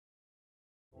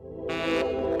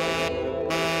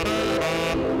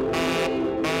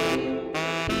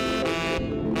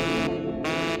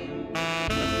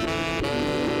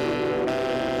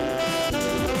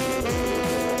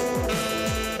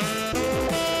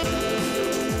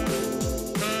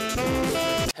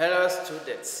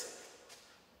students,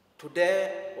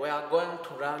 today we are going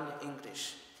to learn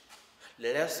English.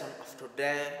 The lesson of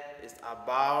today is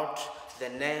about the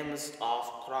names of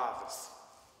clothes.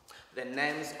 The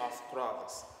names of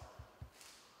clothes.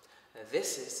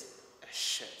 This is a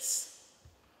shirt.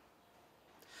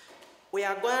 We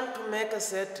are going to make a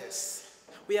sentence.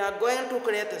 We are going to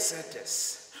create a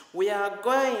sentence. We are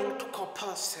going to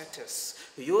compose sentences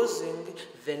using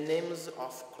the names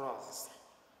of clothes.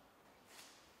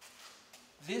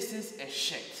 This is a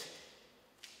shirt.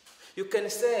 You can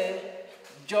say,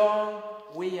 John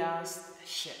wears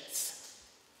shirts.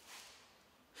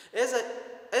 As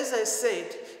I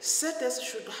said, sentences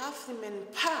should have many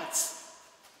parts.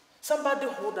 Somebody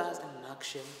who does an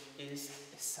action is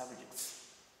a subject.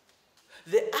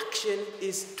 The action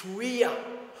is to wear,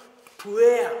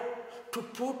 to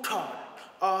put on,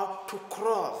 or to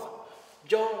clothe.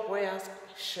 John wears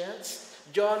shirts.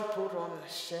 John put on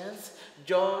shirts.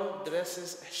 John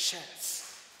dresses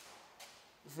shirts.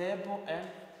 Verb and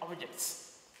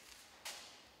objects.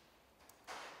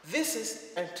 This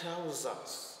is a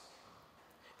trousers.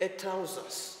 A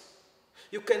trousers.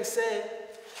 You can say,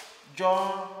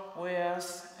 John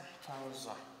wears a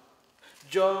trouser.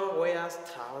 John wears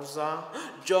trouser.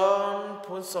 John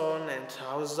puts on a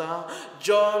trouser.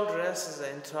 John dresses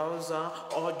a trouser.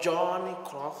 Or John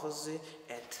clothes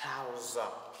a trouser.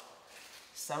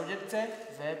 Subject,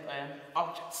 verb, and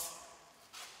objects.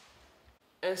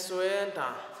 A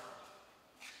sweater.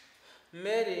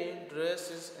 Mary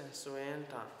dresses a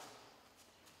sweater.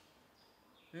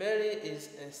 Mary is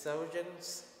a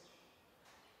subject.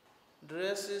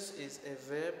 Dresses is a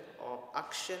verb or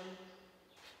action.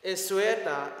 A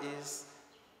sweater is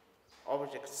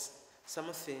objects,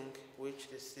 something which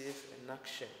receives an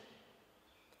action.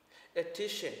 A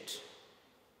t-shirt.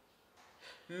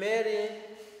 Mary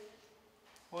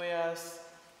wears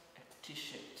a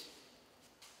t-shirt.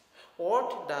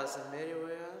 What does Mary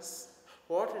wears?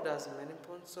 What does Mary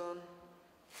put on?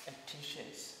 A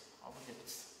t-shirt.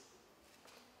 Objects.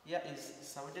 Here is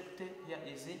subject, here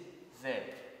is the verb.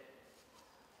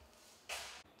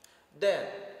 Then,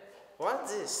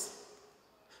 what's this?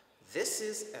 This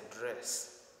is a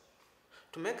dress.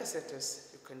 To make a sentence,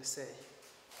 you can say,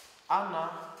 Anna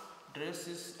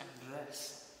dresses a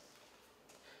dress.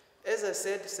 As I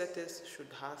said, sentence should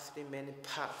have three main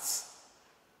parts.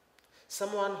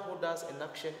 Someone who does an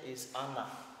action is Anna.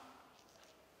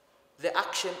 The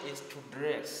action is to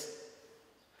dress.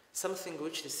 Something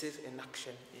which receives an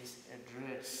action is a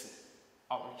dress.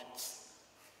 Objects.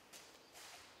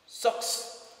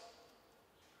 Socks.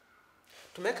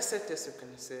 To make a sentence, you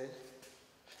can say,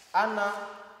 Anna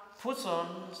puts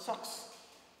on socks.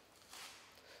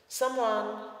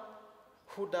 Someone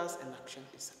who does an action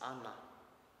is Anna.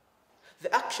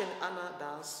 The action Anna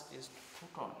does is to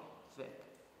put on. Verb.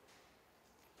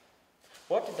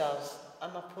 What does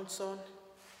Anna put on?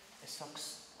 A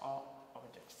socks or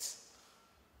objects.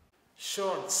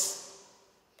 Shorts.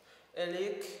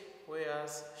 Eric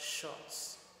wears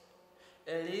shorts.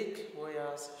 Eric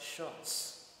wears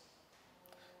shorts.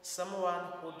 Someone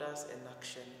who does an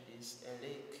action is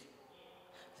Eric.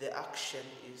 The action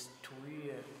is to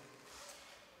wear.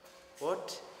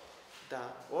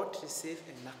 What receives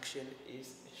an action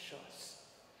is a shorts.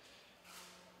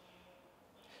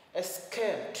 A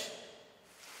skirt.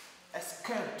 A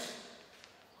skirt.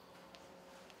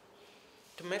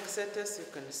 To make sentence, you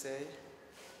can say,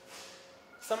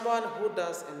 someone who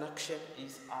does an action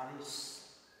is Alice.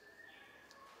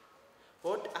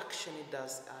 What action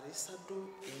does Arisa do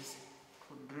is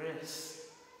to dress.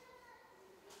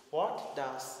 What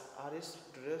does Alice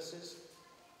dresses?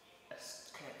 A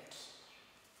skirt.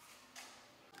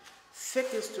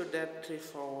 Thank you, students,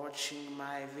 for watching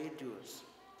my videos.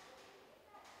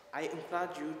 I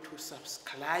encourage you to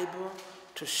subscribe,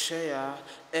 to share,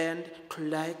 and to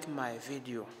like my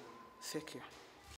video. Thank you.